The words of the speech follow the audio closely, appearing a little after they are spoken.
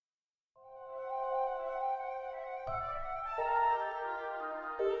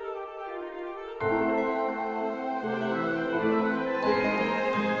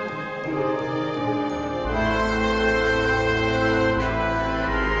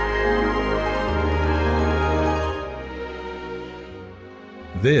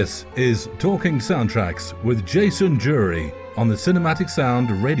This is Talking Soundtracks with Jason Jury on the Cinematic Sound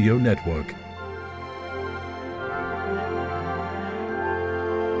Radio Network.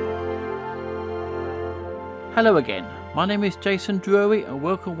 Hello again, my name is Jason Drury and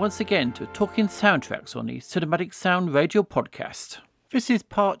welcome once again to Talking Soundtracks on the Cinematic Sound Radio Podcast. This is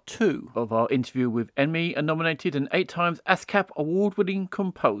part 2 of our interview with Emmy-nominated and 8 times ASCAP award-winning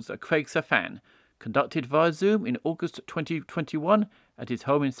composer Craig Safan, conducted via Zoom in August 2021 at his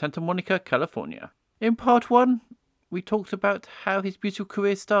home in Santa Monica, California. In part 1, we talked about how his musical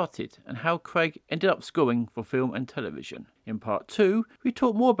career started and how Craig ended up scoring for film and television. In part 2, we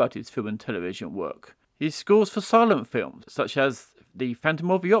talked more about his film and television work, his scores for silent films such as The Phantom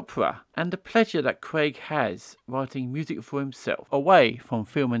of the Opera, and the pleasure that Craig has writing music for himself away from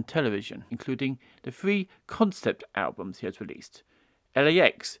film and television, including the 3 concept albums he has released,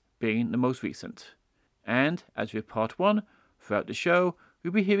 LAX being the most recent. And, as with part 1, throughout the show,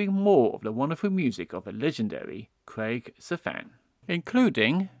 we'll be hearing more of the wonderful music of the legendary Craig Safan,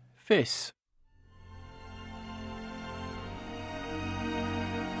 including this.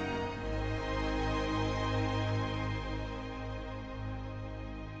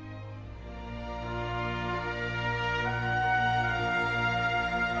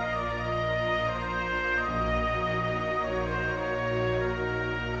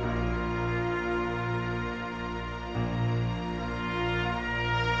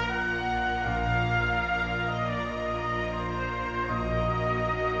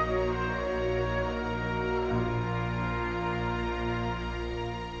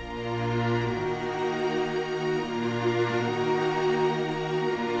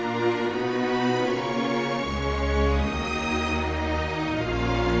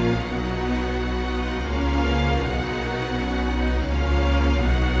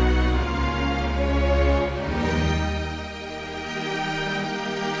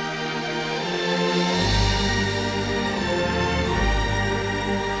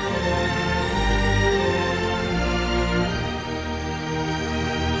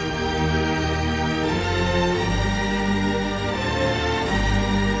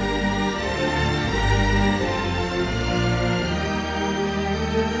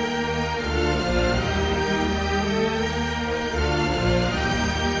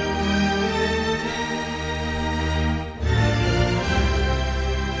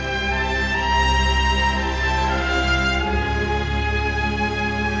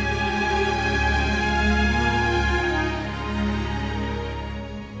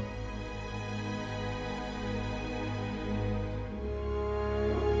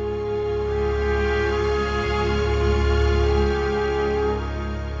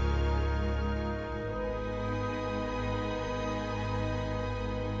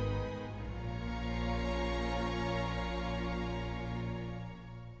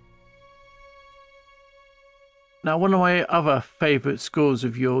 Now, one of my other favourite scores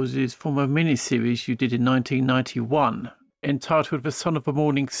of yours is from a miniseries you did in 1991, entitled The Son of a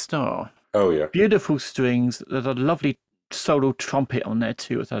Morning Star. Oh, yeah. Beautiful strings. There's a lovely solo trumpet on there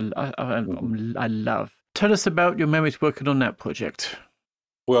too, which I love. Tell us about your memories working on that project.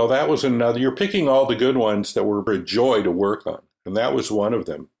 Well, that was another. You're picking all the good ones that were a joy to work on, and that was one of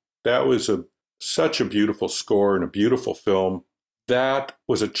them. That was such a beautiful score and a beautiful film. That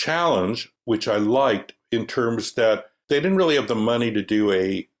was a challenge, which I liked, in terms that they didn't really have the money to do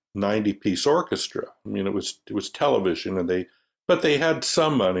a 90-piece orchestra. I mean, it was television, but they had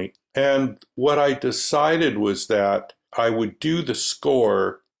some money. And what I decided was that I would do the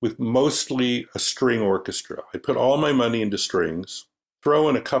score with mostly a string orchestra. I put all my money into strings, throw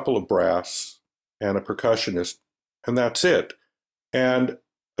in a couple of brass and a percussionist, and that's it. And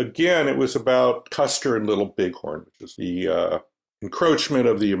again, it was about Custer and Little Bighorn, which is the encroachment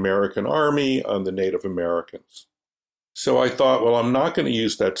of the American army on the Native Americans. So I thought, well, I'm not going to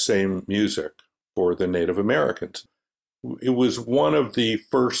use that same music for the Native Americans. It was one of the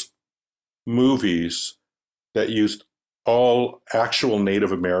first movies that used all actual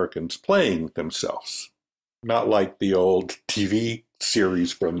Native Americans playing themselves, not like the old TV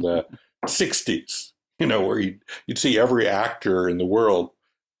series from the 60s, where you'd see every actor in the world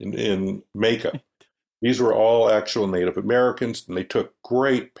in makeup. These were all actual Native Americans, and they took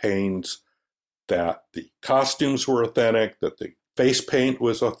great pains that the costumes were authentic, that the face paint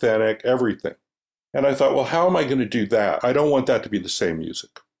was authentic, everything. And I thought, well, how am I going to do that? I don't want that to be the same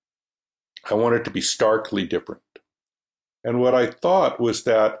music. I want it to be starkly different. And what I thought was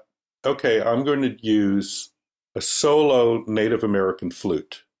that, okay, I'm going to use a solo Native American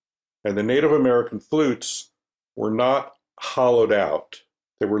flute. And the Native American flutes were not hollowed out.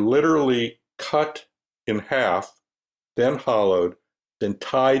 They were literally cut in half, then hollowed, then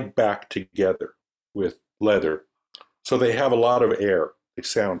tied back together with leather. So they have a lot of air.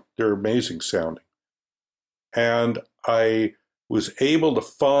 They're amazing sounding. And I was able to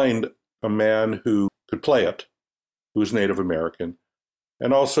find a man who could play it, who was Native American,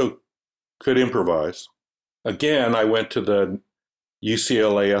 and also could improvise. Again, I went to the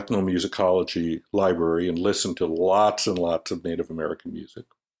UCLA Ethnomusicology Library and listened to lots and lots of Native American music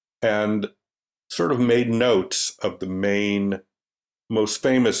and sort of made notes of the main, most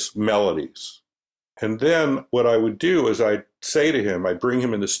famous melodies. And then what I would do is I'd say to him, I'd bring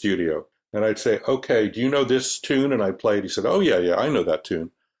him in the studio and I'd say, okay, do you know this tune? And I'd play it. He said, oh, yeah, I know that tune.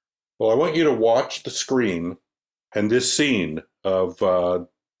 Well, I want you to watch the screen and this scene of the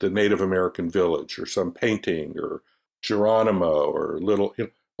Native American village or some painting or Geronimo or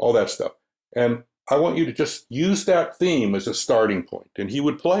all that stuff. And I want you to just use that theme as a starting point. And he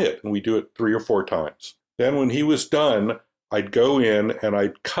would play it, and we do it 3 or 4 times. Then when he was done, I'd go in and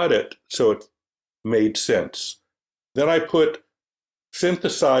I'd cut it so it made sense. Then I put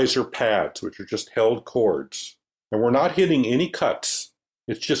synthesizer pads, which are just held chords, and we're not hitting any cuts.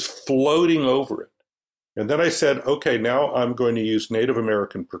 It's just floating over it. And then I said, okay, now I'm going to use Native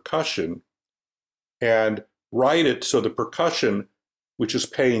American percussion and write it so the percussion, which is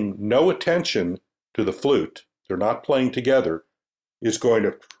paying no attention to the flute, they're not playing together, is going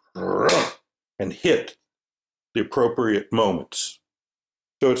to and hit the appropriate moments.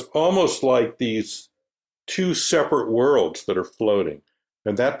 So it's almost like these 2 separate worlds that are floating.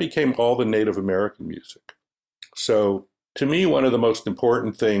 And that became all the Native American music. So to me, one of the most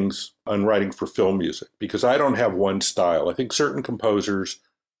important things on writing for film music, because I don't have one style. I think certain composers,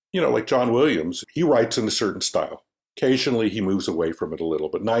 like John Williams, he writes in a certain style. Occasionally he moves away from it a little,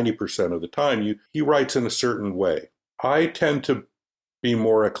 but 90% of the time he writes in a certain way. I tend to be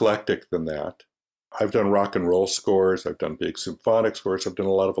more eclectic than that. I've done rock and roll scores, I've done big symphonic scores, I've done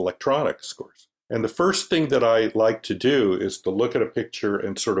a lot of electronic scores. And the first thing that I like to do is to look at a picture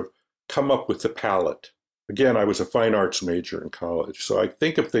and sort of come up with the palette. Again, I was a fine arts major in college, so I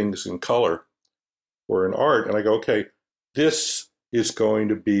think of things in color or in art, and I go, okay, this is going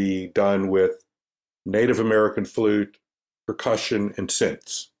to be done with Native American flute, percussion, and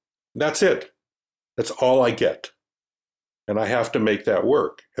synths. That's it. That's all I get. And I have to make that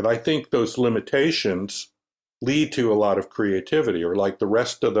work. And I think those limitations lead to a lot of creativity, or like the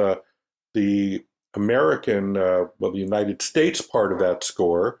rest of the American, the United States part of that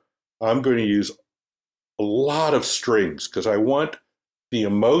score, I'm going to use a lot of strings because I want the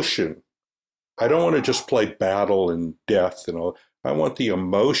emotion. I don't want to just play battle and death and all. I want the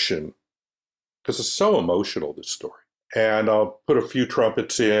emotion because it's so emotional, this story. And I'll put a few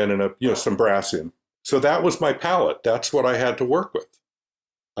trumpets in and some brass in. So that was my palette. That's what I had to work with.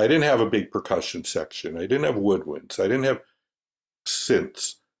 I didn't have a big percussion section. I didn't have woodwinds. I didn't have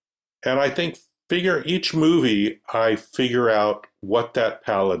synths. And I think each movie, I figure out what that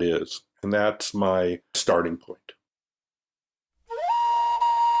palette is. And that's my starting point.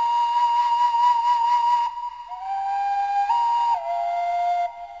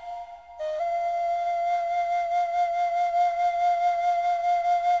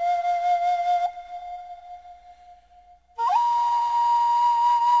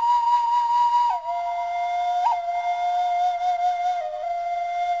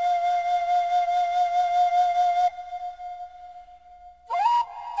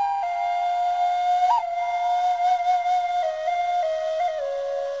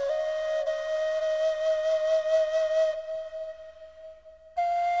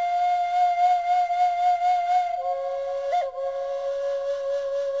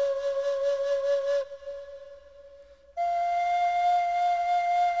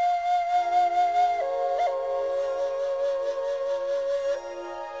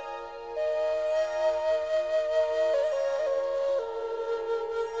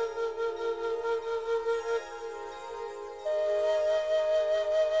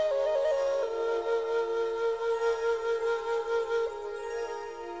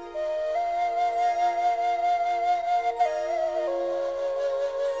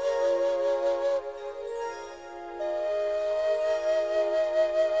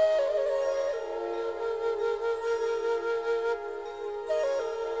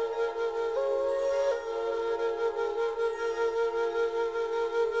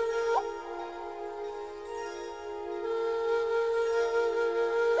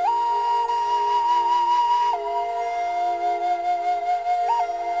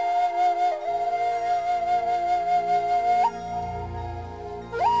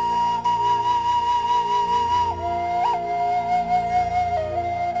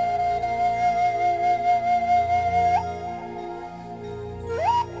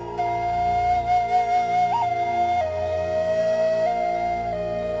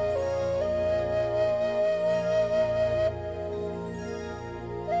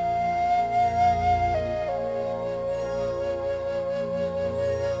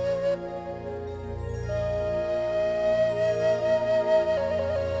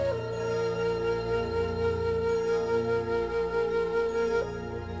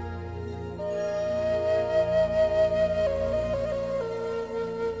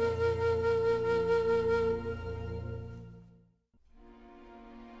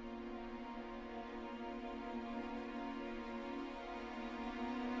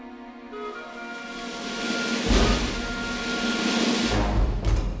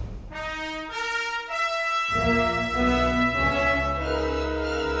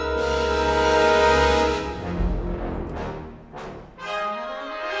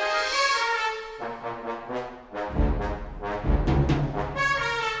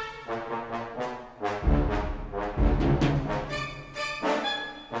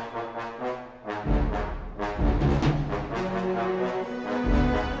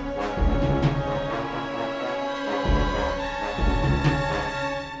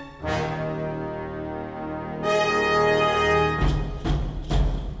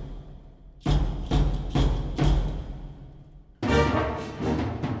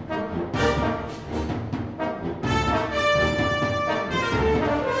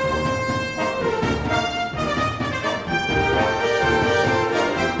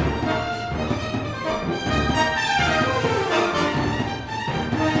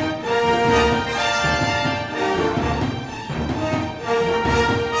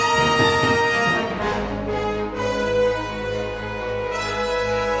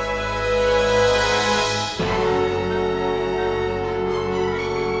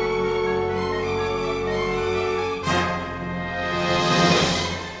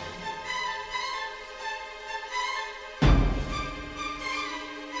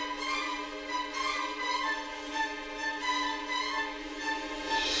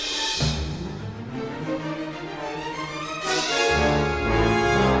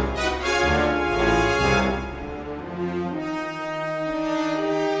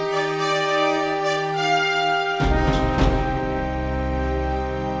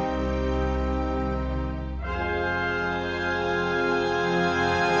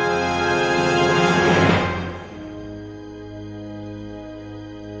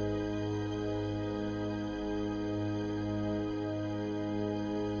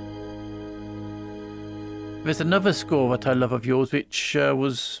 There's another score that I love of yours, which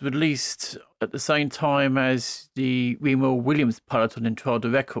was released at the same time as the Remo Williams pilot on Entrada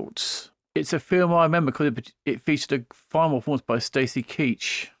Records. It's a film I remember because it featured a final performance by Stacy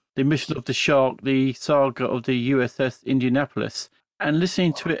Keach, The Mission of the Shark, the saga of the USS Indianapolis. And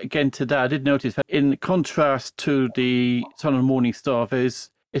listening to it again today, I did notice that in contrast to the Sun and Morning Star, it's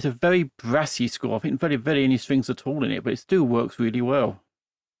a very brassy score. I think very any strings at all in it, but it still works really well.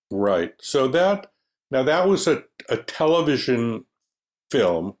 Right. So that was a television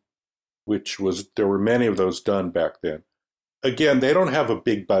film, there were many of those done back then. Again, they don't have a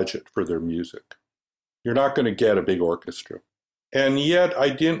big budget for their music. You're not going to get a big orchestra. And yet I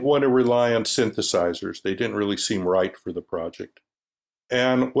didn't want to rely on synthesizers. They didn't really seem right for the project.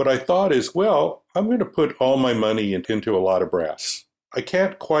 And what I thought is, well, I'm going to put all my money into a lot of brass. I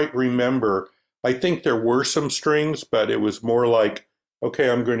can't quite remember. I think there were some strings, but it was more like, okay,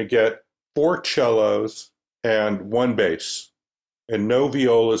 I'm going to get 4 cellos and 1 bass, and no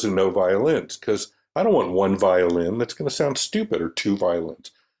violas and no violins, because I don't want 1 violin. That's going to sound stupid, or 2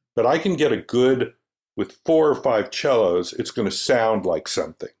 violins. But I can get with 4 or 5 cellos, it's going to sound like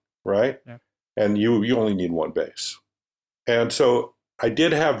something, right? Yeah. And you only need 1 bass. And so I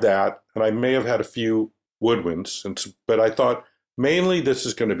did have that, and I may have had a few woodwinds, but I thought mainly this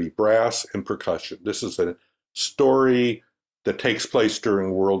is going to be brass and percussion. This is a story that takes place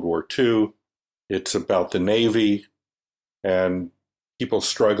during World War II. It's about the Navy and people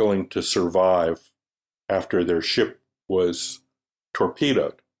struggling to survive after their ship was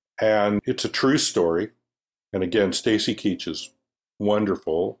torpedoed. And it's a true story. And again, Stacy Keach is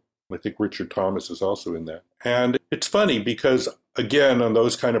wonderful. I think Richard Thomas is also in that. And it's funny because, again, on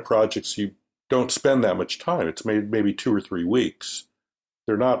those kind of projects, you don't spend that much time. It's maybe 2 or 3 weeks.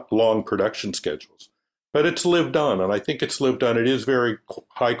 They're not long production schedules. But it's lived on, and I think it's lived on. It is very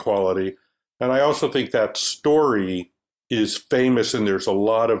high quality. And I also think that story is famous, and there's a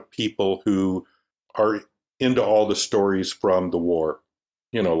lot of people who are into all the stories from the war.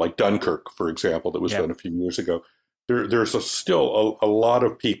 Like Dunkirk, for example, that was done a few years ago. There's still a lot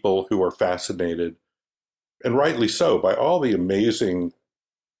of people who are fascinated, and rightly so, by all the amazing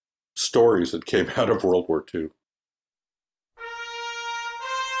stories that came out of World War II.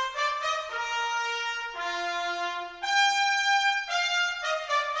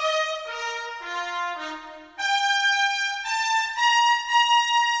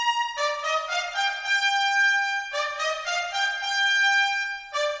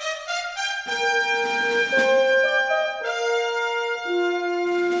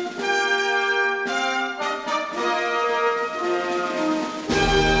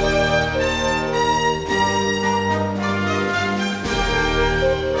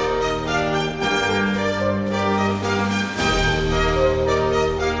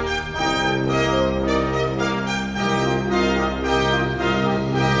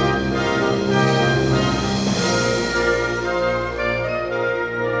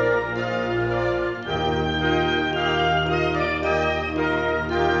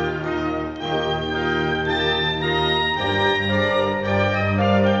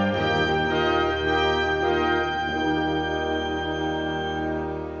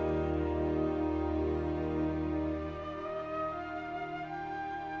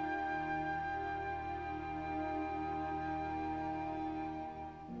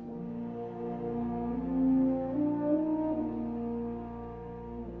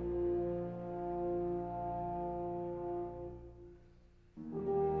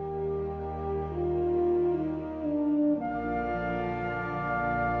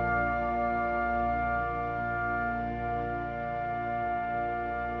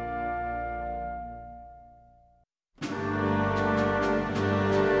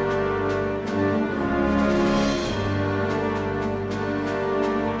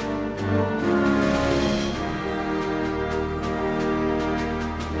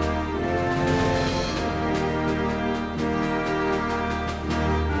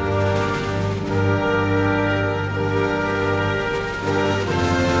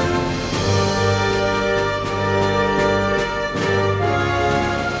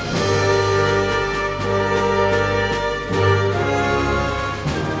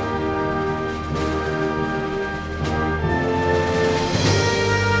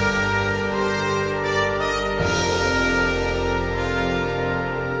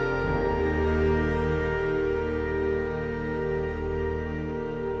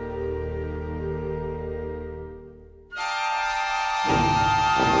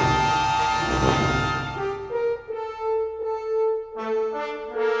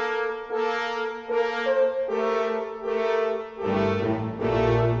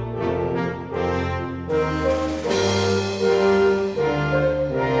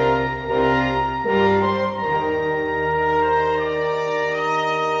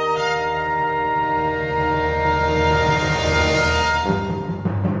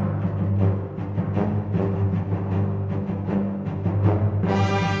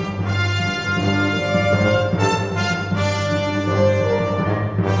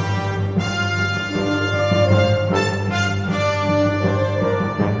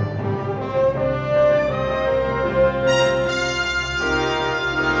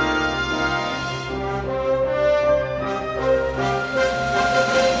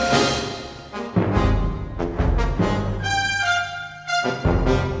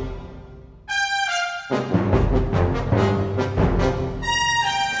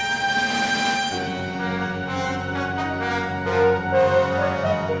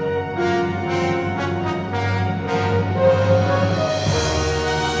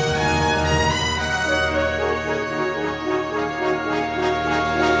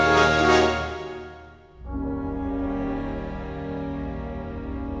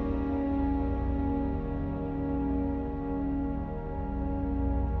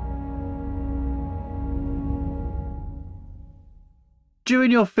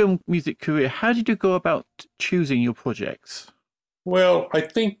 During your film music career, how did you go about choosing your projects? Well, I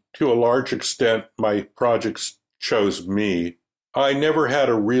think to a large extent, my projects chose me. I never had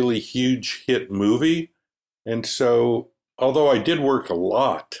a really huge hit movie. And so, although I did work a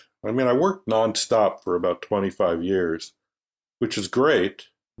lot, I mean, I worked nonstop for about 25 years, which is great,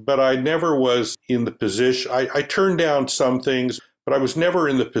 but I never was in the position. I turned down some things, but I was never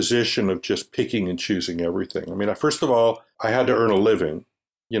in the position of just picking and choosing everything. I mean, first of all, I had to earn a living.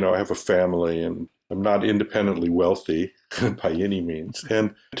 You know, I have a family and I'm not independently wealthy by any means.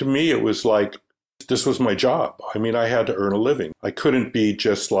 And to me, it was like, this was my job. I mean, I had to earn a living. I couldn't be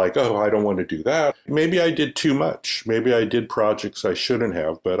just like, oh, I don't want to do that. Maybe I did too much. Maybe I did projects I shouldn't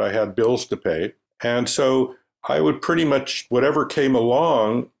have, but I had bills to pay. And so I would pretty much, whatever came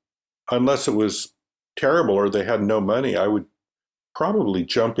along, unless it was terrible or they had no money, I would probably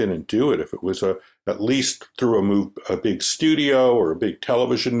jump in and do it if it was at least through a big studio or a big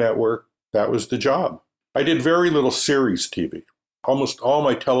television network. That was the job. I did very little series TV. Almost all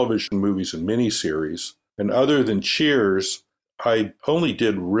my television movies and miniseries, and other than Cheers, I only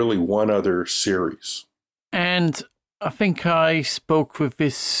did really one other series. And I think I spoke about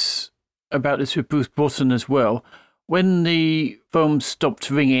this with Bruce Brosnan as well. When the phone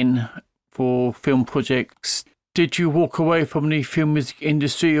stopped ringing for film projects, did you walk away from the film music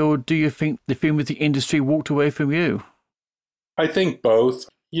industry, or do you think the film music industry walked away from you? I think both.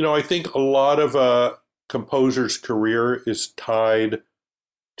 You know, I think a lot of a composer's career is tied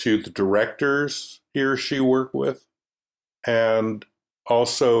to the directors he or she work with, and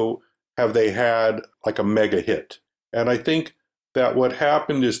also have they had like a mega hit. And I think that what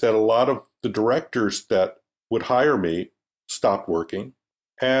happened is that a lot of the directors that would hire me stopped working.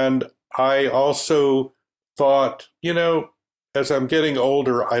 And I also thought, you know, as I'm getting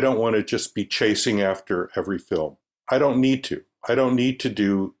older, I don't want to just be chasing after every film. I don't need to. I don't need to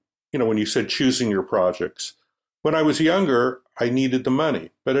do, you know, when you said choosing your projects. When I was younger, I needed the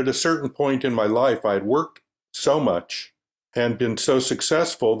money. But at a certain point in my life, I had worked so much and been so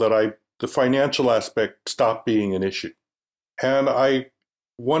successful that the financial aspect stopped being an issue. And I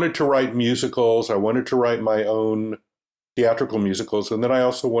wanted to write musicals. I wanted to write my own theatrical musicals. And then I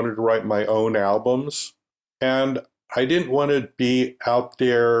also wanted to write my own albums. And I didn't want to be out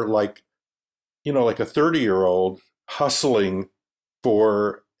there like, you know, like a 30-year-old hustling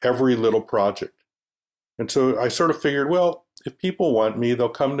for every little project. And so I sort of figured, well, if people want me, they'll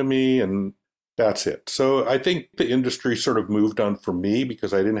come to me, and that's it. So I think the industry sort of moved on for me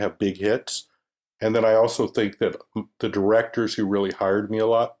because I didn't have big hits. And then I also think that the directors who really hired me a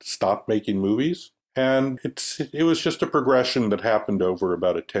lot stopped making movies. And it was just a progression that happened over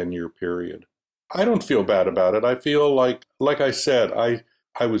about a 10-year period. I don't feel bad about it. I feel like I said, I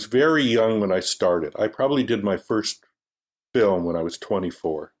was very young when I started. I probably did my first film when I was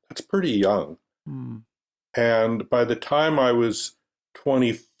 24. That's pretty young. And by the time I was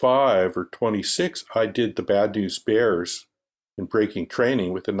 25 or 26, I did the Bad News Bears in Breaking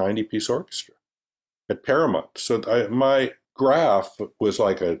Training with a 90-piece orchestra at Paramount. So my graph was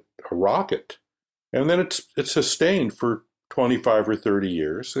like a rocket. And then it's sustained for 25 or 30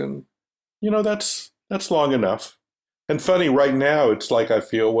 years. And, you know, that's long enough. And funny, right now, it's like I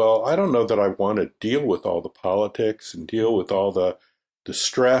feel, well, I don't know that I want to deal with all the politics and deal with all the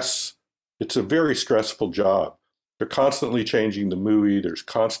stress. It's a very stressful job. They're constantly changing the movie. There's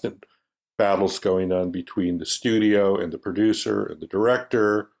constant battles going on between the studio and the producer and the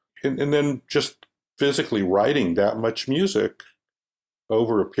director. And then just physically writing that much music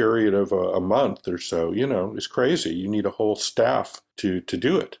over a period of a month or so, you know, is crazy. You need a whole staff to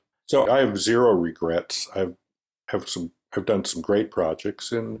do it. So I have zero regrets. I've done some great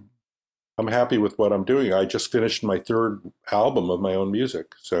projects, and I'm happy with what I'm doing. I just finished my third album of my own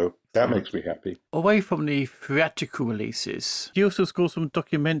music, so that makes me happy. Away from the theatrical releases, you also scored some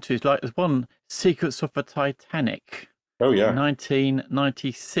documentaries, like there's one, Secrets of the Titanic. Oh, yeah.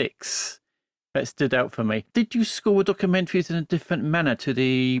 1996. That stood out for me. Did you score documentaries in a different manner to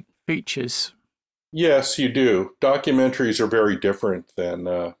the features? Yes, you do. Documentaries are very different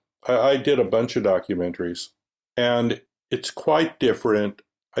than... I did a bunch of documentaries, and it's quite different.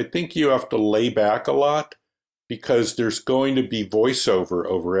 I think you have to lay back a lot because there's going to be voiceover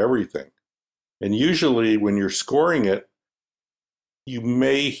over everything. And usually when you're scoring it, you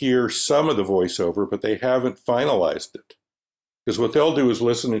may hear some of the voiceover, but they haven't finalized it. Because what they'll do is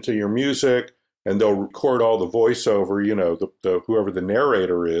listen to your music, and they'll record all the voiceover, you know, the whoever the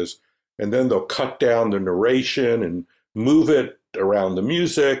narrator is, and then they'll cut down the narration and move it around the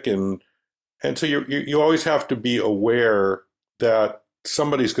music, and so you always have to be aware that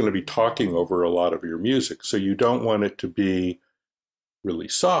somebody's going to be talking over a lot of your music. So you don't want it to be really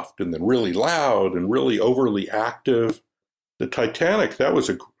soft and then really loud and really overly active. The Titanic, that was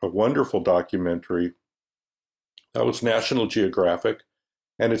a wonderful documentary. That was National Geographic,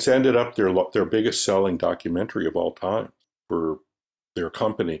 and it's ended up their biggest selling documentary of all time for their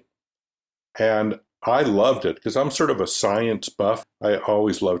company. And I loved it because I'm sort of a science buff. I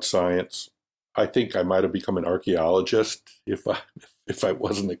always loved science. I think I might have become an archaeologist if I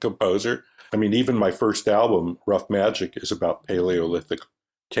wasn't a composer. I mean, even my first album, Rough Magic, is about Paleolithic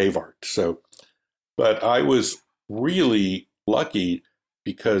cave art. But I was really lucky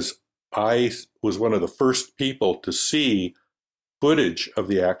because I was one of the first people to see footage of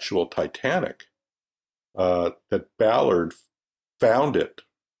the actual Titanic, that Ballard found it.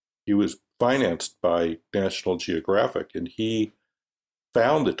 He was financed by National Geographic, and he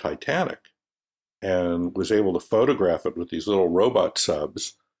found the Titanic and was able to photograph it with these little robot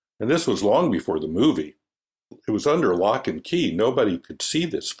subs. And this was long before the movie. It was under lock and key. Nobody could see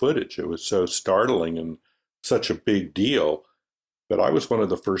this footage. It was so startling and such a big deal. But I was one of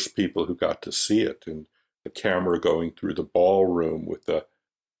the first people who got to see it, and the camera going through the ballroom with the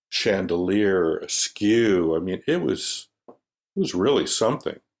chandelier askew. I mean, it was really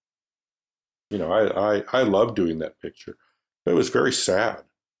something. You know, I love doing that picture. It was very sad.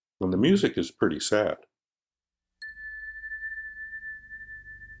 And the music is pretty sad.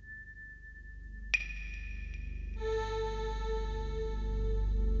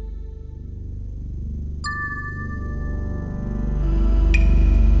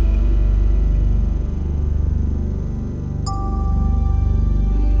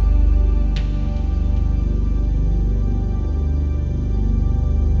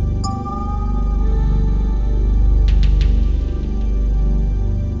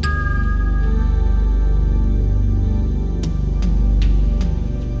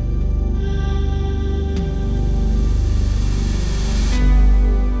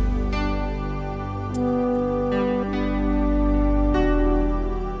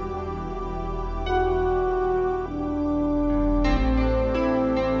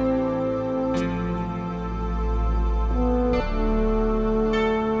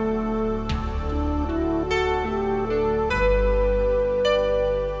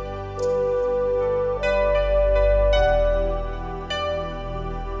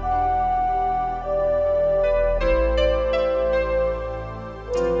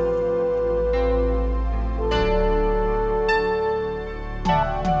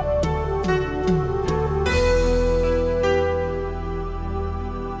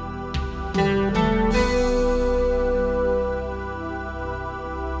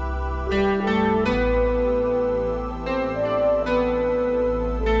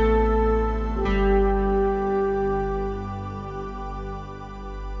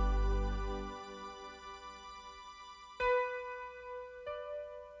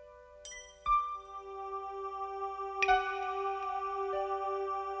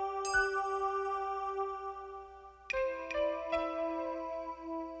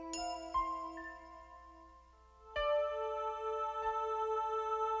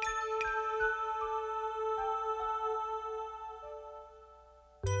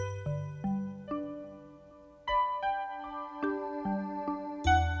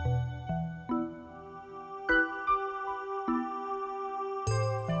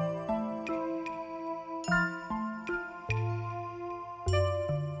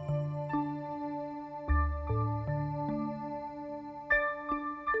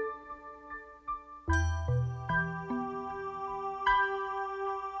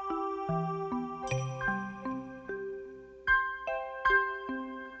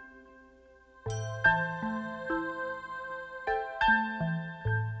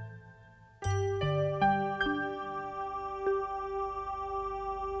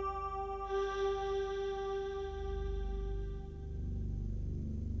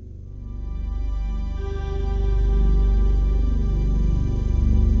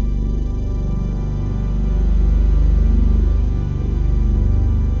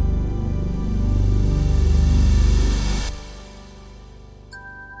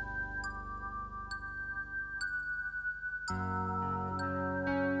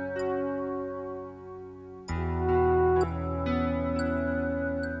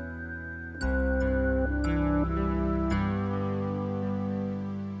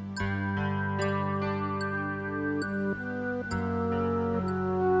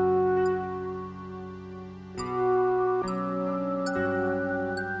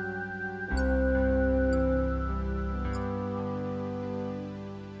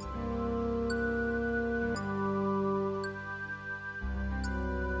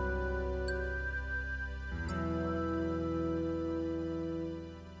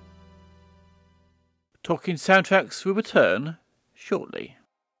 Talking Soundtracks will return shortly.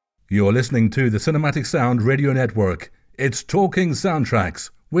 You're listening to the Cinematic Sound Radio Network. It's Talking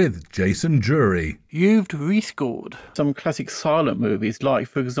Soundtracks with Jason Drury. You've rescored some classic silent movies, like,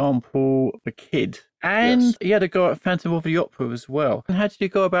 for example, The Kid. And Yes. you had to go at Phantom of the Opera as well. And how did you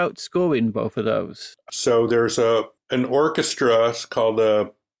go about scoring both of those? So there's an orchestra called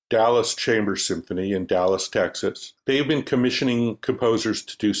the Dallas Chamber Symphony in Dallas, Texas. They've been commissioning composers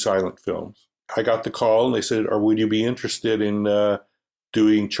to do silent films. I got the call and they said, would you be interested in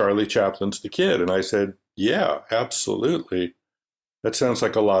doing Charlie Chaplin's The Kid? And I said, yeah, absolutely. That sounds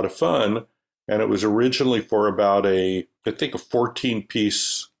like a lot of fun. And it was originally for about a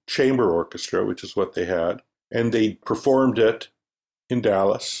 14-piece chamber orchestra, which is what they had. And they performed it in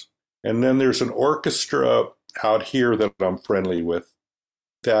Dallas. And then there's an orchestra out here that I'm friendly with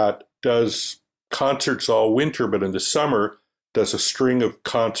that does concerts all winter, but in the summer does a string of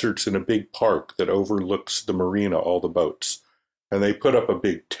concerts in a big park that overlooks the marina, all the boats. And they put up a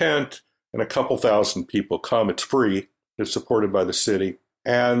big tent and a couple thousand people come. It's free. It's supported by the city.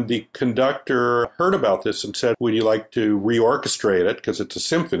 And the conductor heard about this and said, would you like to reorchestrate it? Because it's a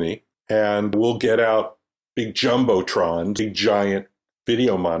symphony. And we'll get out big jumbotrons, big giant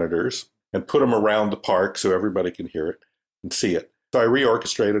video monitors, and put them around the park so everybody can hear it and see it. So I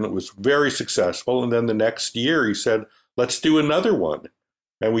reorchestrated, and it was very successful. And then the next year he said, let's do another one.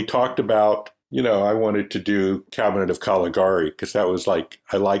 And we talked about, I wanted to do Cabinet of Caligari because that was I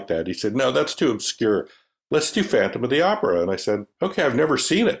liked that. He said, no, that's too obscure. Let's do Phantom of the Opera. And I said, okay, I've never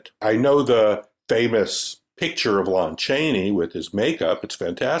seen it. I know the famous picture of Lon Chaney with his makeup. It's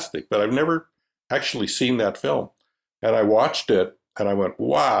fantastic, but I've never actually seen that film. And I watched it and I went,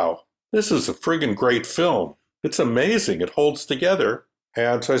 wow, this is a friggin' great film. It's amazing. It holds together.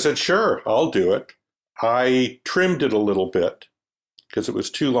 And so I said, sure, I'll do it. I trimmed it a little bit because it was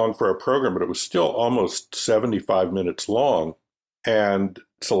too long for our program, but it was still almost 75 minutes long. And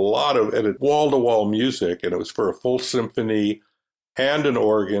it's a lot of wall-to-wall music, and it was for a full symphony and an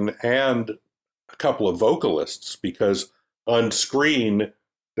organ and a couple of vocalists, because on screen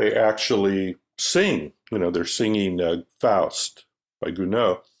they actually sing. They're singing Faust by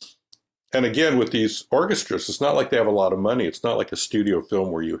Gounod. And again, with these orchestras, it's not like they have a lot of money. It's not like a studio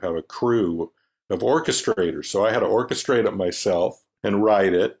film where you have a crew of orchestrators. So I had to orchestrate it myself and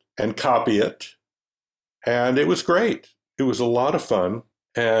write it and copy it. And it was great. It was a lot of fun.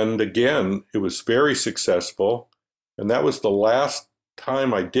 And again, it was very successful. And that was the last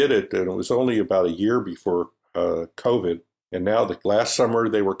time I did it. And it was only about a year before COVID. And now the last summer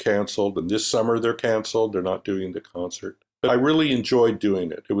they were canceled. And this summer they're canceled. They're not doing the concert. But I really enjoyed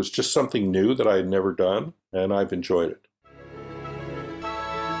doing it. It was just something new that I had never done. And I've enjoyed it.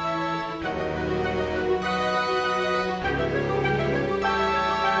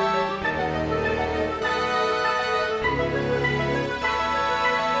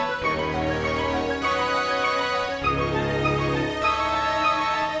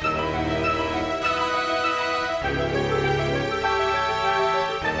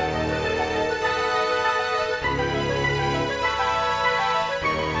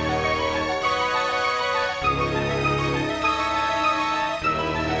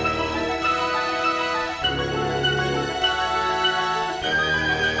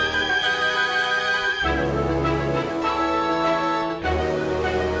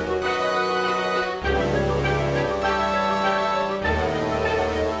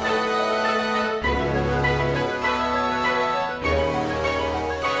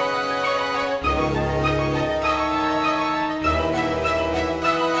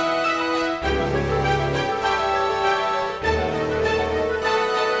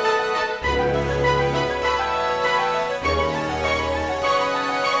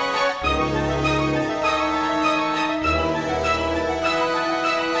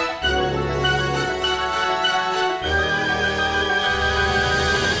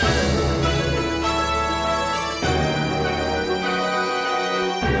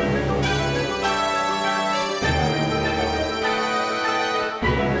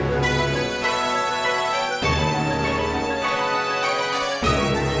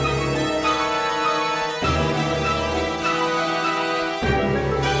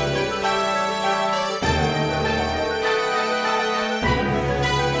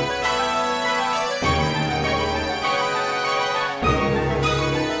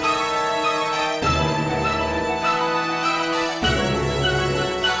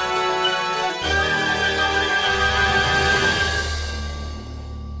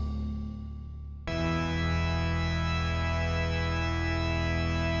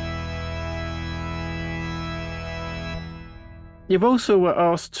 You've also were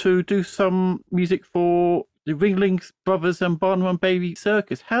asked to do some music for the Ringlings Brothers and Barnum and Bailey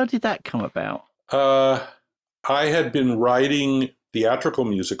Circus. How did that come about? I had been writing theatrical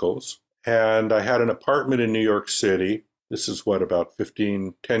musicals, and I had an apartment in New York City. This is about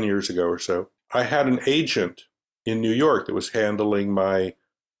 10 years ago or so. I had an agent in New York that was handling my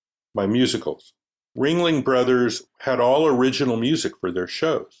musicals. Ringling Brothers had all original music for their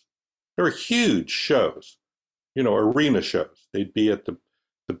shows. They were huge shows, arena shows. They'd be at the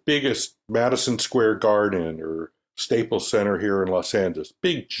biggest Madison Square Garden or Staples Center here in Los Angeles,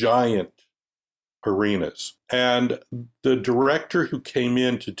 big giant arenas. And the director who came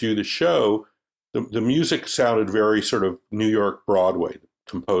in to do the show, the music sounded very sort of New York Broadway, the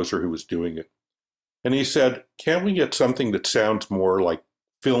composer who was doing it. And he said, can't we get something that sounds more like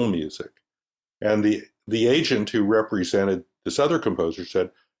film music? And the agent who represented this other composer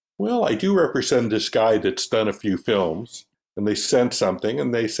said, well, I do represent this guy that's done a few films. And they sent something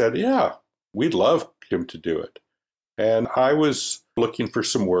and they said, yeah, we'd love him to do it. And I was looking for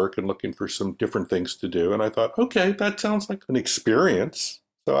some work and looking for some different things to do. And I thought, okay, that sounds like an experience.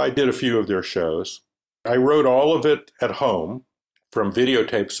 So I did a few of their shows. I wrote all of it at home from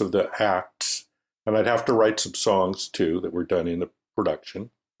videotapes of the acts. And I'd have to write some songs too that were done in the production.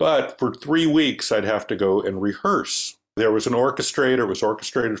 But for 3 weeks, I'd have to go and rehearse. There was an orchestrator. It was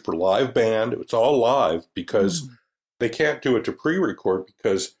orchestrated for live band. It was all live because they can't do it to pre-record,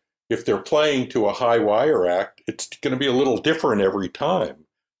 because if they're playing to a high wire act, it's going to be a little different every time.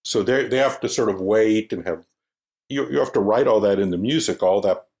 So they have to sort of wait and you have to write all that in the music, all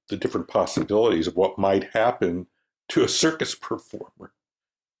that, the different possibilities of what might happen to a circus performer.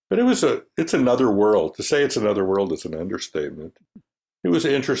 But it's another world. To say it's another world is an understatement. It was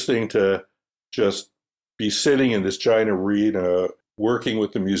interesting to just be sitting in this giant arena working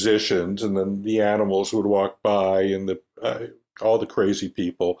with the musicians, and then the animals would walk by and all the crazy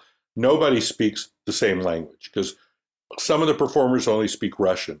people. Nobody speaks the same language because some of the performers only speak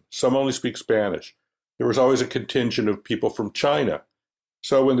Russian. Some only speak Spanish. There was always a contingent of people from China.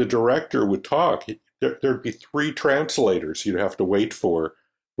 So when the director would talk, there'd be 3 translators you'd have to wait for.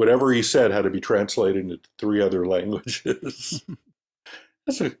 Whatever he said had to be translated into 3 other languages.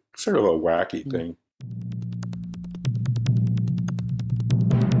 That's a sort of a wacky thing.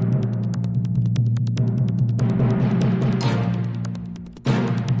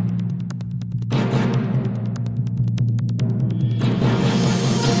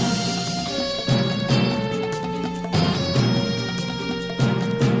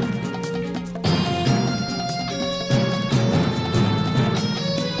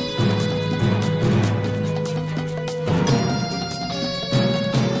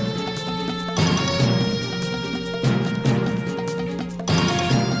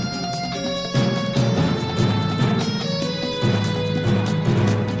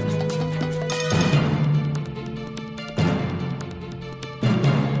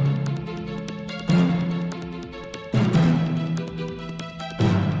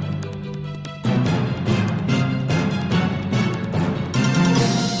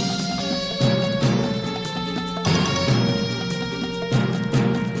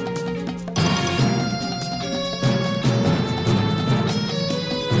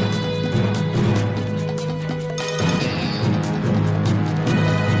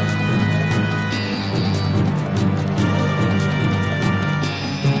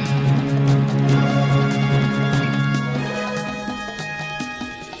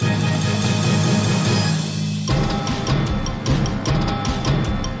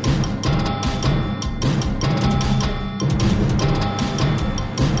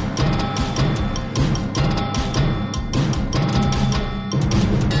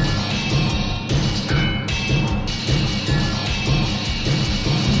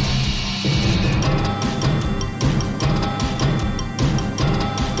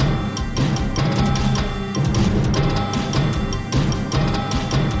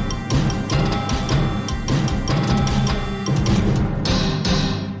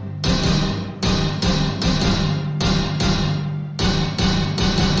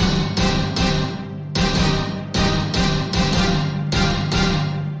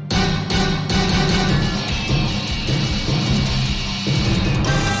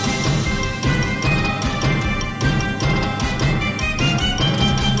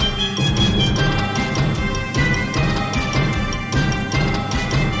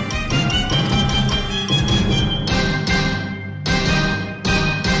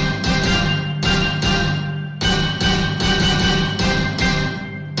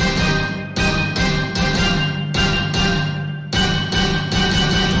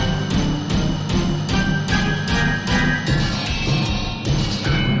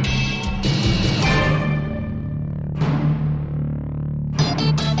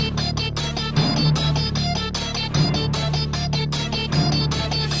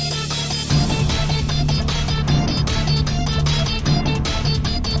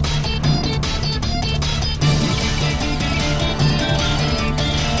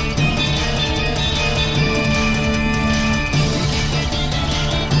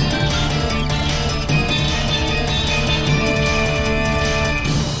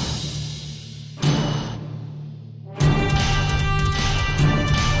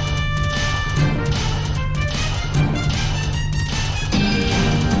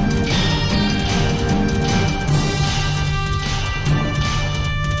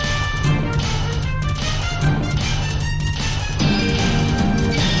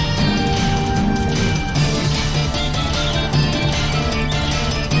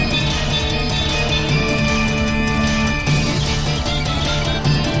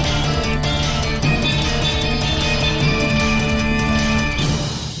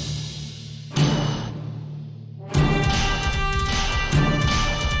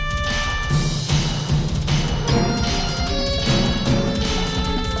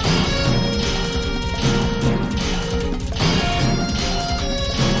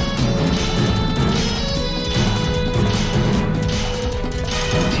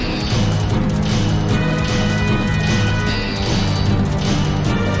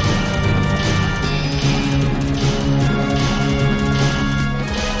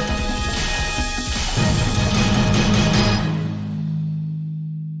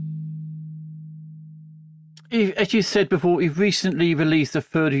 As you said before, you've recently released a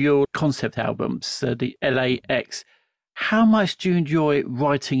third of your concept albums, the LAX. How much do you enjoy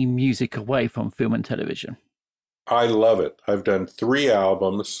writing music away from film and television? I love it. I've done 3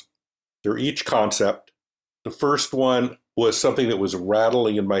 albums. They're each concept. The first one was something that was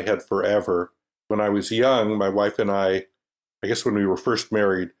rattling in my head forever. When I was young, my wife and I guess when we were first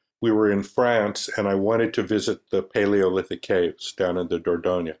married, we were in France, and I wanted to visit the Paleolithic caves down in the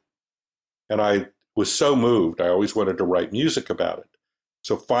Dordogne. And I was so moved, I always wanted to write music about it.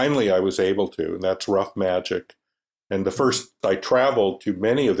 So finally I was able to, and that's Rough Magic. And I traveled to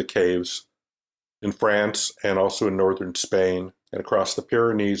many of the caves in France and also in northern Spain and across the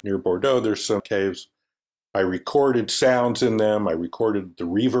Pyrenees near Bordeaux. There's some caves. I recorded sounds in them. I recorded the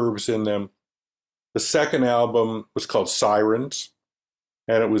reverbs in them. The second album was called Sirens,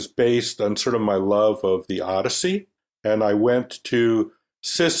 and it was based on sort of my love of the Odyssey. And I went to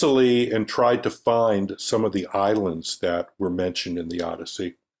Sicily and tried to find some of the islands that were mentioned in the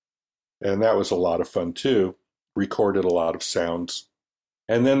Odyssey. And that was a lot of fun too. Recorded a lot of sounds.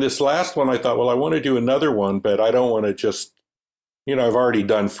 And then this last one, I thought, well, I want to do another one, but I don't want to just, I've already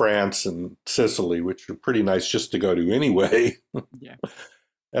done France and Sicily, which are pretty nice just to go to anyway. Yeah.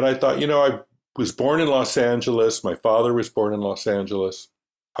 And I thought, I was born in Los Angeles. My father was born in Los Angeles.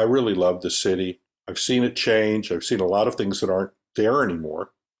 I really love the city. I've seen it change. I've seen a lot of things that aren't there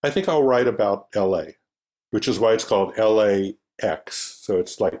anymore. I think I'll write about LA, which is why it's called LAX. So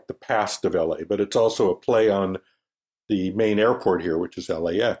it's like the past of LA, but it's also a play on the main airport here, which is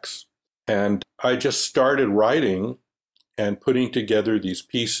LAX. And I just started writing and putting together these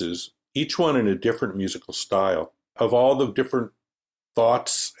pieces, each one in a different musical style, of all the different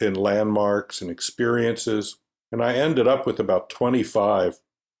thoughts and landmarks and experiences. And I ended up with about 25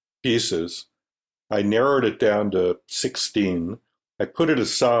 pieces. I narrowed it down to 16. I put it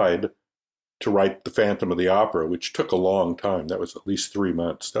aside to write The Phantom of the Opera, which took a long time. That was at least 3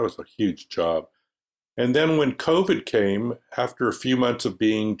 months. That was a huge job. And then when COVID came, after a few months of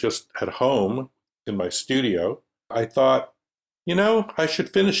being just at home in my studio, I thought, I should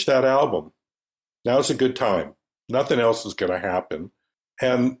finish that album. Now's a good time. Nothing else is going to happen.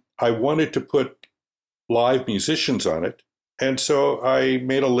 And I wanted to put live musicians on it. And so I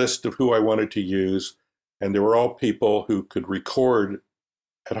made a list of who I wanted to use, and they were all people who could record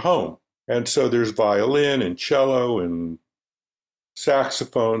at home. And so there's violin and cello and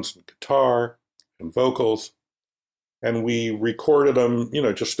saxophones and guitar and vocals. And we recorded them,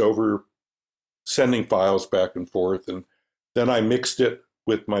 just over sending files back and forth. And then I mixed it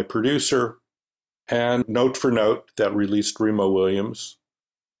with my producer, and Note for Note, that released Remo Williams.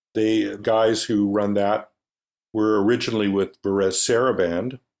 The guys who run that were originally with Varese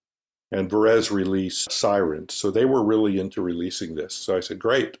Sarabande, and Varese released Sirens. So they were really into releasing this. So I said,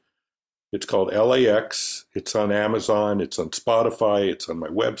 great. It's called LAX. It's on Amazon. It's on Spotify. It's on my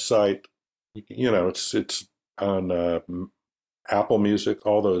website. It's on Apple Music,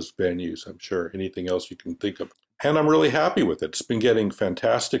 all those venues, I'm sure, anything else you can think of. And I'm really happy with it. It's been getting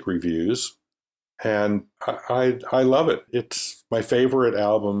fantastic reviews, and I love it. It's my favorite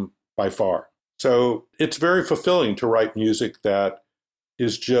album by far. So it's very fulfilling to write music that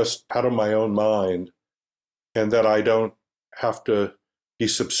is just out of my own mind, and that I don't have to be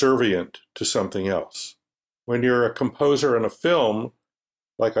subservient to something else. When you're a composer in a film,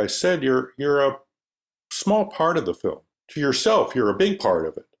 like I said, you're a small part of the film. To yourself, you're a big part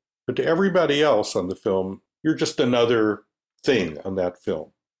of it. But to everybody else on the film, you're just another thing on that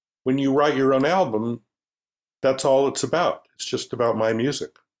film. When you write your own album, that's all it's about. It's just about my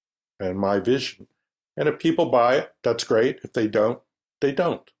music and my vision. And if people buy it, that's great. If they don't, they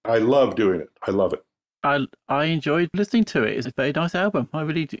don't. I love doing it. I love it. I enjoyed listening to it. It's a very nice album.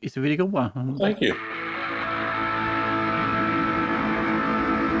 It's a really good one. Thank you.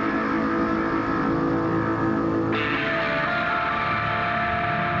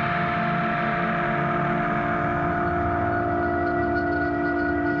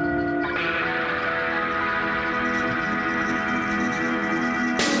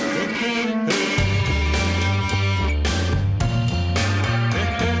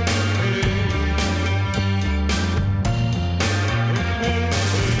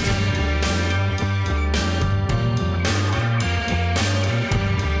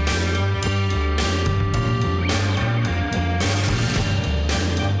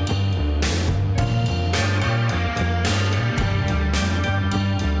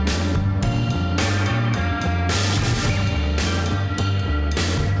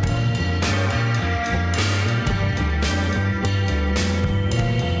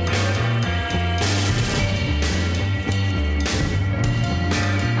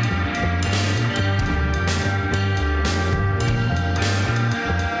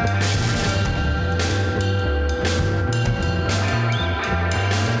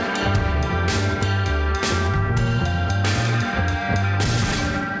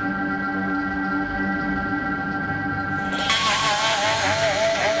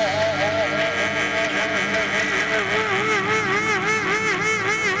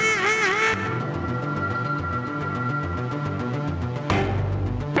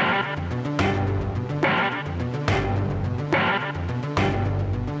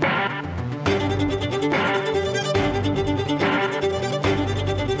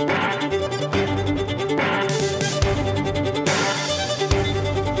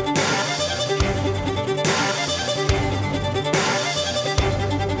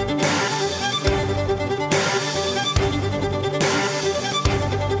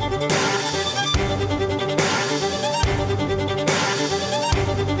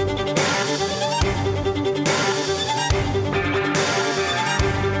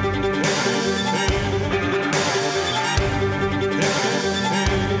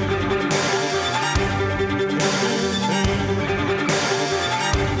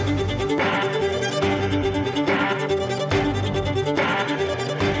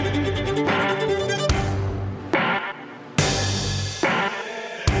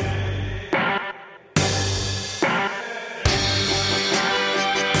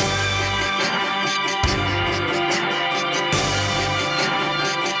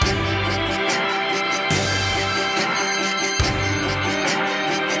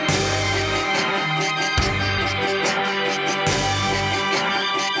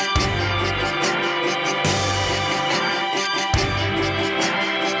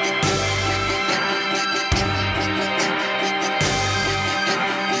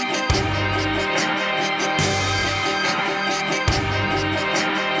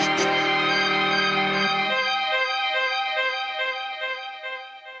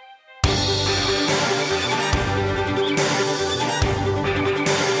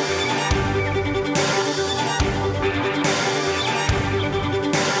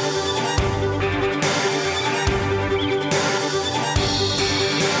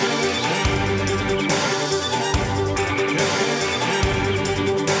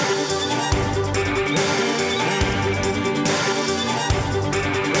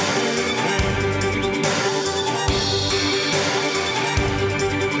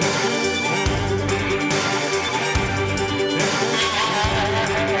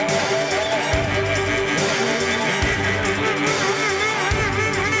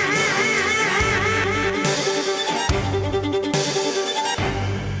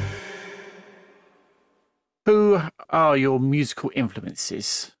 are your musical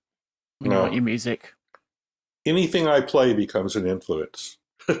influences when you write your music? Anything I play becomes an influence.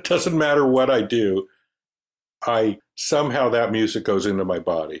 It doesn't matter what I do. Somehow that music goes into my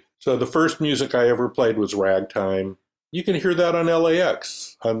body. So the first music I ever played was ragtime. You can hear that on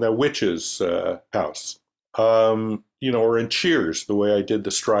LAX, on the Witches house. Or in Cheers, the way I did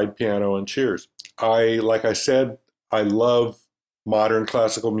the stride piano in Cheers. Like I said, I love modern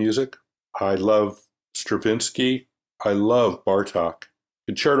classical music. I love Stravinsky. I love Bartók.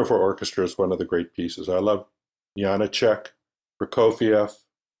 Concerto for Orchestra is one of the great pieces. I love Janacek, Prokofiev.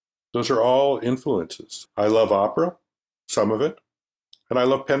 Those are all influences. I love opera, some of it. And I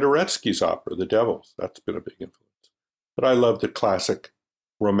love Penderecki's opera, The Devils. That's been a big influence. But I love the classic,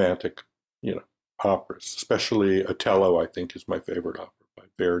 romantic, operas, especially Otello, I think, is my favorite opera by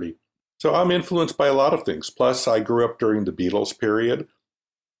Verdi. So I'm influenced by a lot of things. Plus, I grew up during the Beatles period.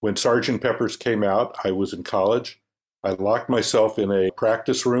 When Sgt. Pepper's came out, I was in college. I locked myself in a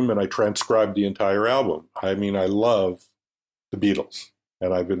practice room and I transcribed the entire album. I mean, I love the Beatles.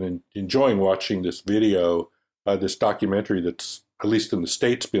 And I've been enjoying watching this video, this documentary that's, at least in the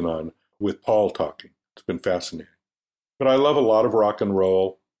States, been on with Paul talking. It's been fascinating. But I love a lot of rock and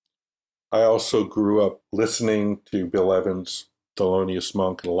roll. I also grew up listening to Bill Evans, Thelonious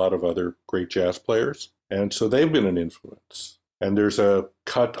Monk, and a lot of other great jazz players. And so they've been an influence. And there's a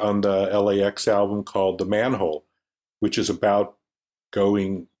cut on the LAX album called The Manhole, which is about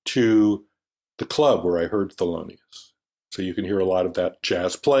going to the club where I heard Thelonious. So you can hear a lot of that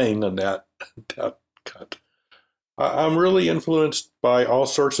jazz playing on that cut. I'm really influenced by all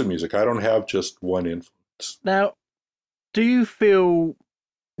sorts of music. I don't have just one influence. Now, do you feel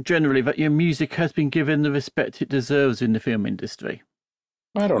generally that your music has been given the respect it deserves in the film industry?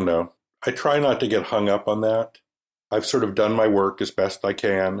 I don't know. I try not to get hung up on that. I've sort of done my work as best I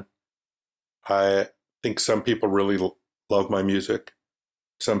can. I think some people really love my music.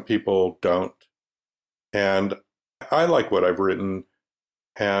 Some people don't. And I like what I've written.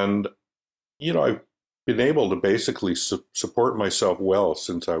 And, I've been able to basically support myself well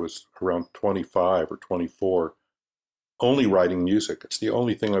since I was around 25 or 24, only writing music. It's the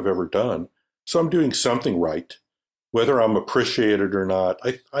only thing I've ever done. So I'm doing something right. Whether I'm appreciated or not,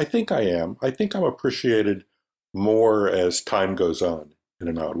 I think I am. I think I'm appreciated more as time goes on in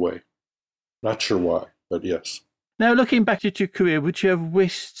an odd way. Not sure why, but yes. Now, looking back at your career, would you have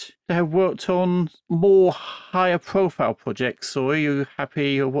wished to have worked on more higher profile projects, or are you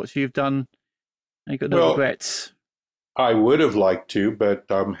happy with what you've done and you've got no regrets? I would have liked to, but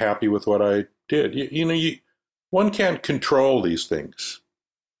I'm happy with what I did. One can't control these things.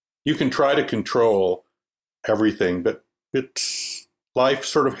 You can try to control everything, but life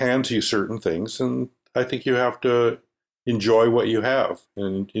sort of hands you certain things, and I think you have to enjoy what you have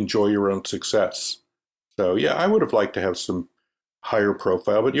and enjoy your own success. So, yeah, I would have liked to have some higher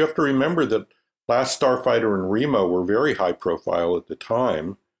profile, but you have to remember that Last Starfighter and Remo were very high profile at the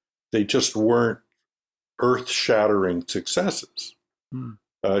time. They just weren't earth-shattering successes.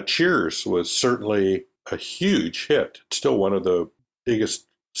 Cheers was certainly a huge hit. It's still one of the biggest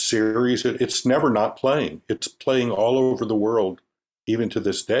series. It's never not playing. It's playing all over the world, even to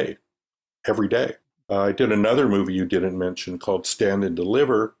this day, every day. I did another movie you didn't mention called Stand and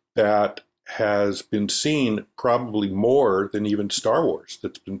Deliver that has been seen probably more than even Star Wars.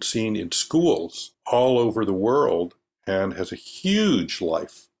 That's been seen in schools all over the world and has a huge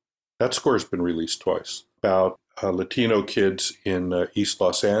life. That score has been released twice, about Latino kids in East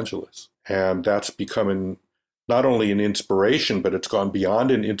Los Angeles. And that's becoming not only an inspiration, but it's gone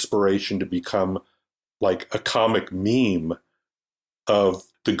beyond an inspiration to become like a comic meme of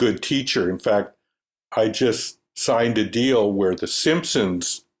the good teacher. In fact, I just signed a deal where The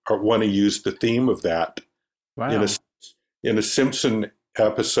Simpsons want to use the theme of that. Wow. In a Simpson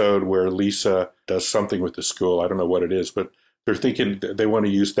episode where Lisa does something with the school. I don't know what it is, but they're thinking they want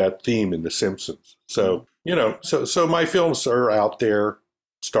to use that theme in The Simpsons. So, so my films are out there.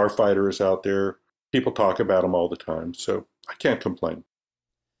 Starfighter is out there. People talk about them all the time. So I can't complain.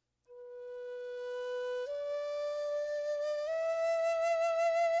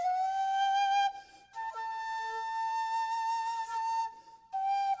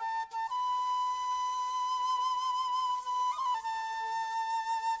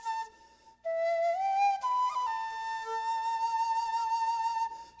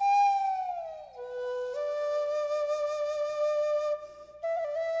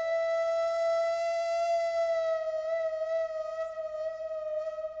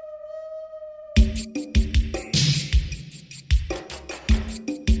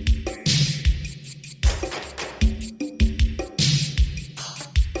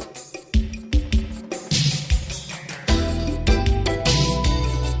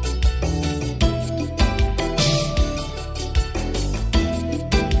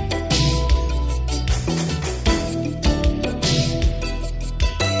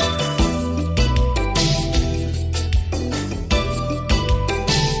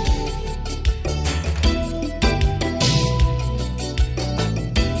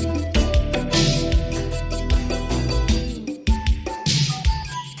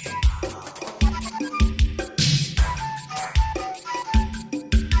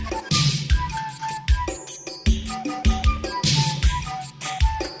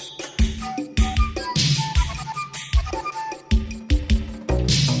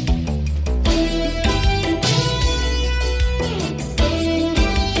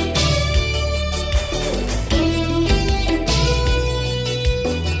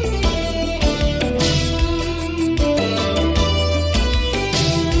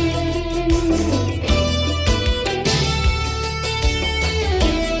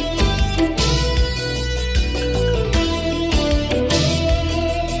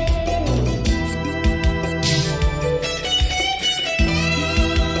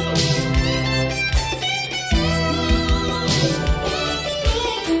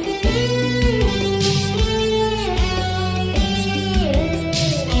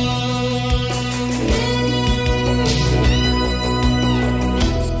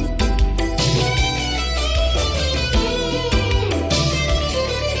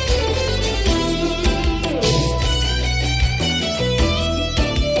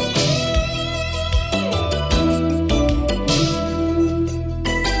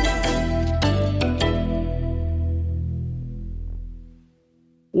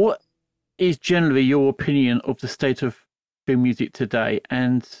 is generally your opinion of the state of film music today,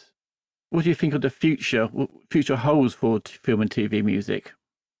 and what do you think of the future, what future holds for film and TV music?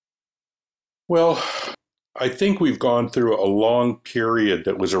 Well, I think we've gone through a long period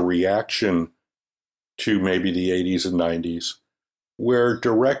that was a reaction to maybe the 80s and 90s, where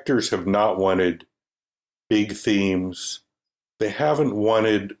directors have not wanted big themes. They haven't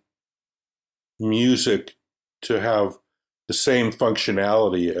wanted music to have the same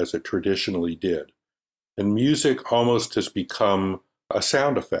functionality as it traditionally did. And music almost has become a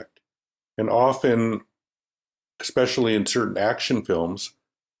sound effect. And often, especially in certain action films,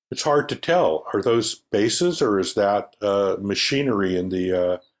 it's hard to tell. Are those basses, or is that machinery in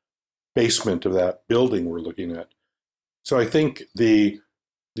the basement of that building we're looking at? So I think the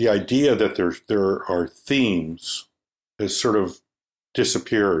idea that there are themes has sort of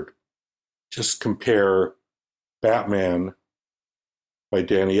disappeared. Just compare Batman by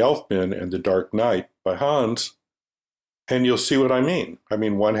Danny Elfman and The Dark Knight by Hans, and you'll see what I mean. I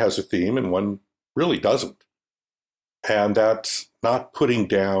mean, one has a theme and one really doesn't. And that's not putting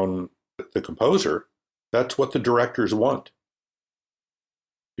down the composer. That's what the directors want.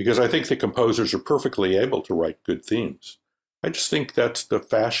 Because I think the composers are perfectly able to write good themes. I just think that's the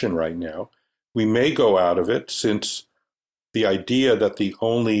fashion right now. We may go out of it, since the idea that the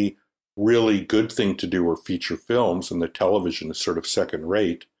only really good thing to do are feature films and the television is sort of second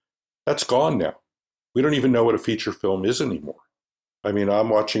rate, that's gone now. We don't even know what a feature film is anymore. I mean, I'm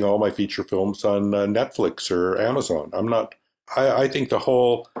watching all my feature films on Netflix or Amazon. I think the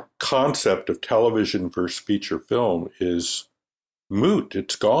whole concept of television versus feature film is moot.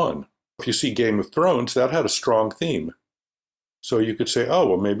 It's gone. If you see Game of Thrones, that had a strong theme. So you could say, oh,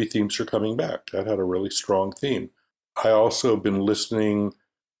 well, maybe themes are coming back. That had a really strong theme. I also have been listening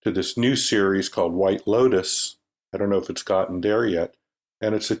to this new series called White Lotus. I don't know if it's gotten there yet.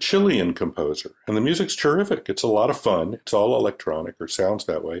 And it's a Chilean composer. And the music's terrific. It's a lot of fun. It's all electronic, or sounds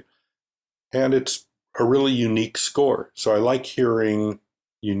that way. And it's a really unique score. So I like hearing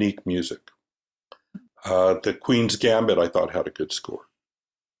unique music. The Queen's Gambit, I thought, had a good score.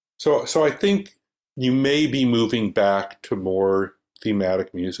 So I think you may be moving back to more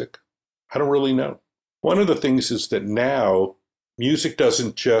thematic music. I don't really know. One of the things is that now music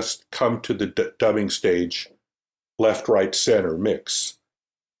doesn't just come to the dubbing stage, left, right, center mix.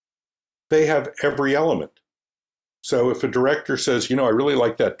 They have every element. So if a director says, I really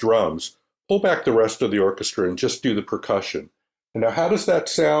like that drums, pull back the rest of the orchestra and just do the percussion. And now, how does that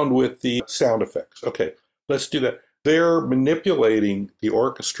sound with the sound effects? Okay, let's do that. They're manipulating the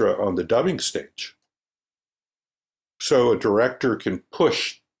orchestra on the dubbing stage. So a director can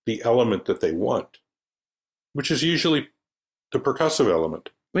push the element that they want, which is usually the percussive element.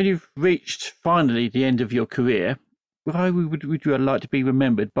 When you've reached finally the end of your career, why would you like to be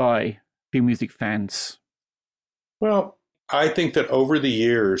remembered by film music fans? Well, I think that over the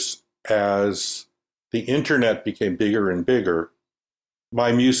years, as the internet became bigger and bigger,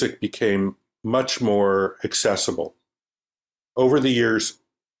 my music became much more accessible. Over the years,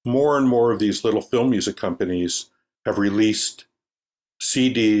 more and more of these little film music companies have released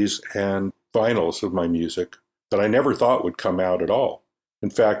CDs and vinyls of my music that I never thought would come out at all. In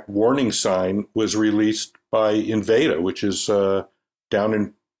fact, Warning Sign was released by Invada, which is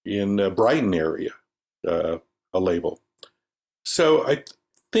down in Brighton area, a label. So I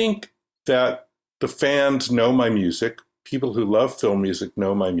think that the fans know my music. People who love film music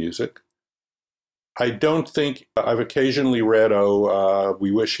know my music. I don't think I've occasionally read,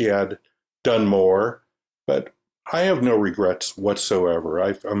 we wish he had done more, but I have no regrets whatsoever.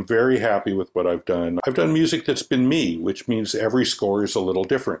 I'm very happy with what I've done. I've done music that's been me, which means every score is a little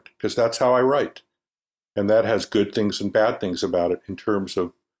different, because that's how I write. And that has good things and bad things about it in terms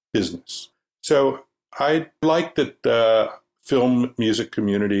of business. So I like that the film music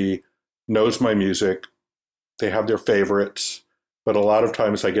community knows my music. They have their favorites, but a lot of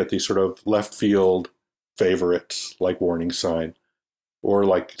times I get these sort of left field favorites, like Warning Sign, or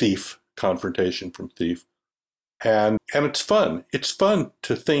like Thief, Confrontation from Thief. And it's fun. It's fun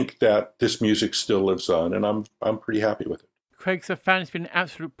to think that this music still lives on, and I'm pretty happy with it. Craig Safan, it's been an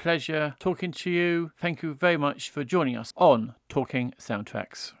absolute pleasure talking to you. Thank you very much for joining us on Talking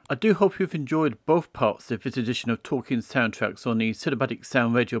Soundtracks. I do hope you've enjoyed both parts of this edition of Talking Soundtracks on the Cinematic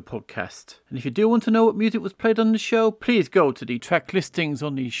Sound Radio podcast. And if you do want to know what music was played on the show, please go to the track listings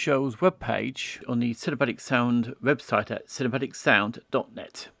on the show's webpage on the Cinematic Sound website at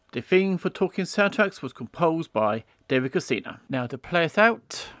cinematicsound.net. The theme for Talking Soundtracks was composed by David Casina. Now, to play us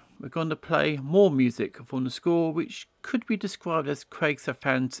out, we're going to play more music from the score, which could be described as Craig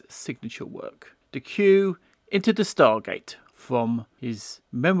Safan's signature work. The cue, Into the Stargate from his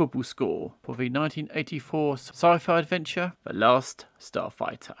memorable score for the 1984 sci-fi adventure The Last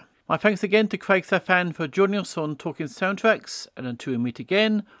Starfighter. My thanks again to Craig Safan for joining us on Talking Soundtracks, and until we meet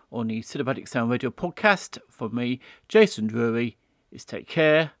again on the Cinematic Sound Radio podcast, from me, Jason Drury, is take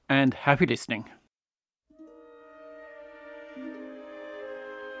care and happy listening.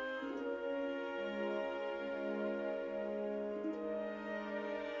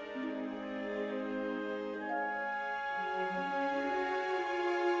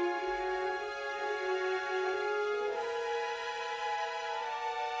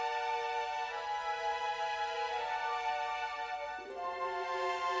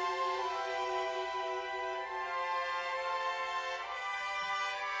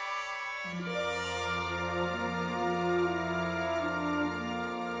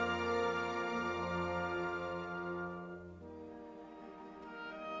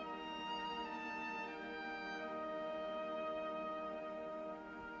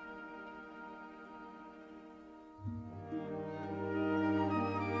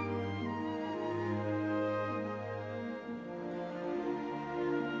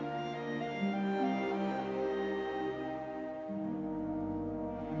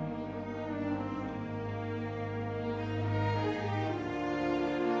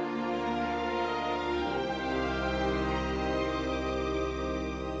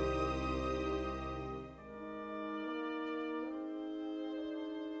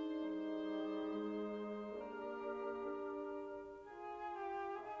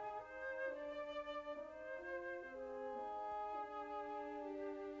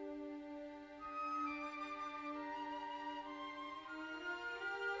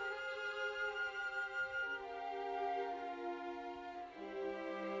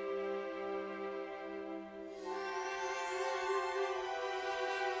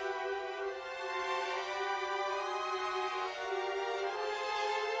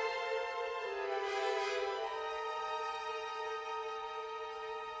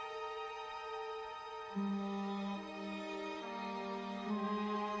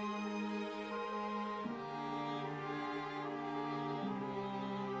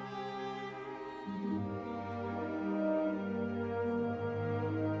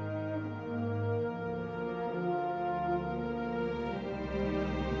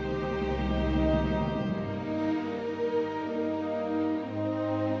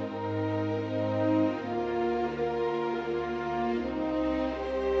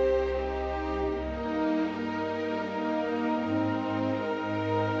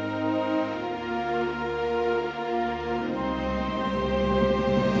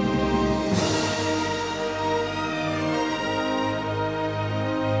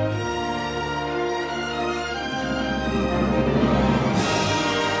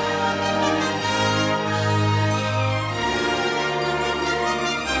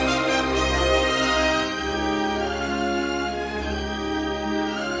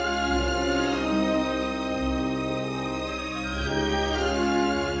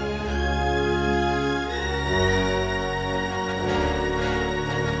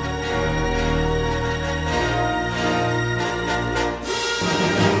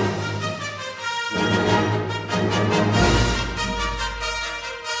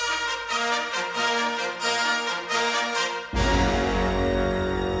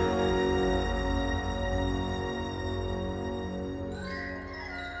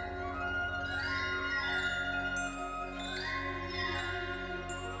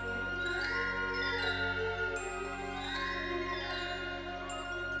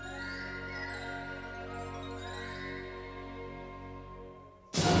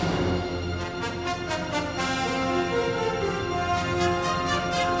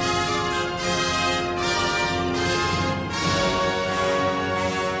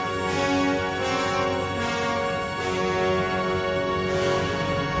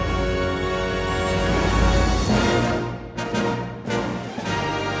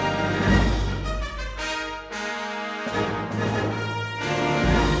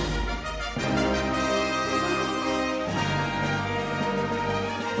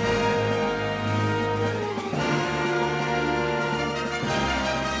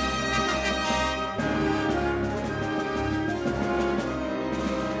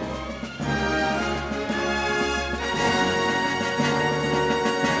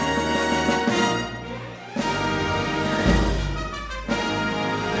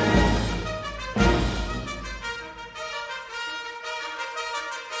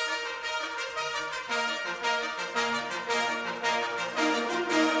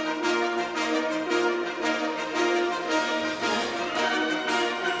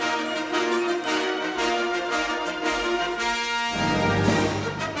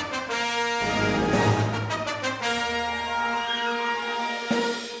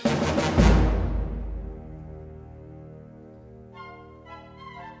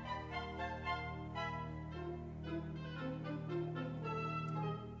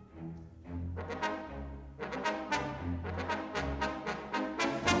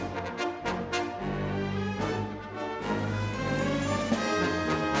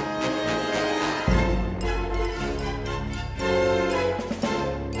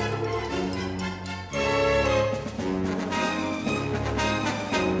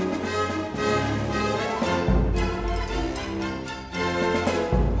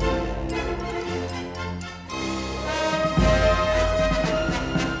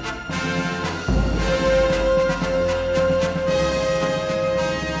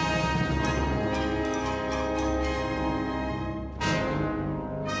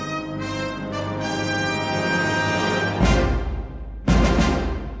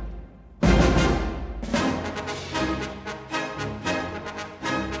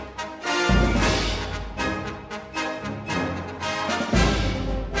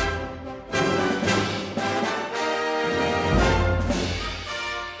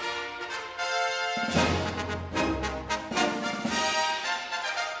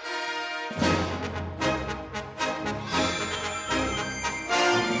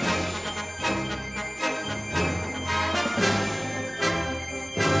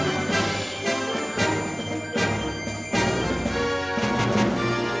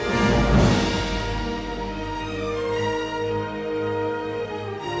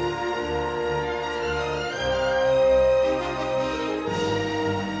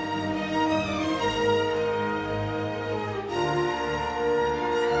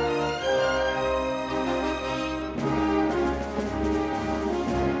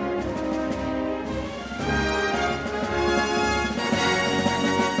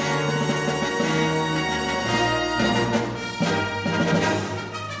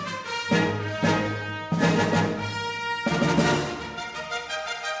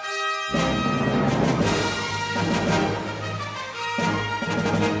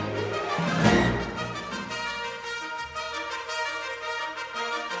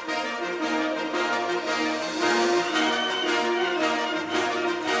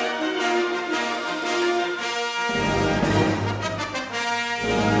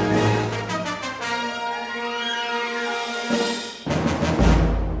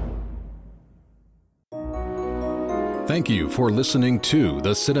 Thank you for listening to the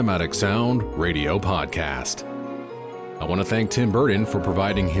Cinematic Sound Radio Podcast. I want to thank Tim Burton for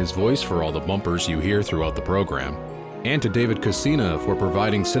providing his voice for all the bumpers you hear throughout the program, and to David Casina for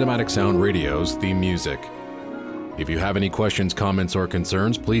providing Cinematic Sound Radio's theme music. If you have any questions, comments, or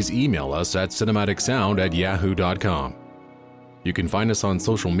concerns, please email us at cinematicsound@yahoo.com. You can find us on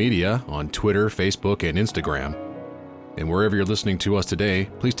social media on Twitter, Facebook, and Instagram. And wherever you're listening to us today,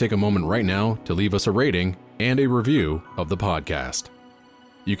 please take a moment right now to leave us a rating and a review of the podcast.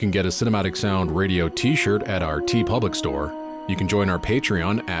 You can get a Cinematic Sound Radio t-shirt at our TeePublic store. You can join our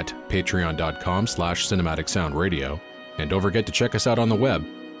Patreon at patreon.com/cinematicsoundradio. And don't forget to check us out on the web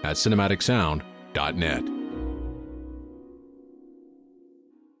at cinematicsound.net.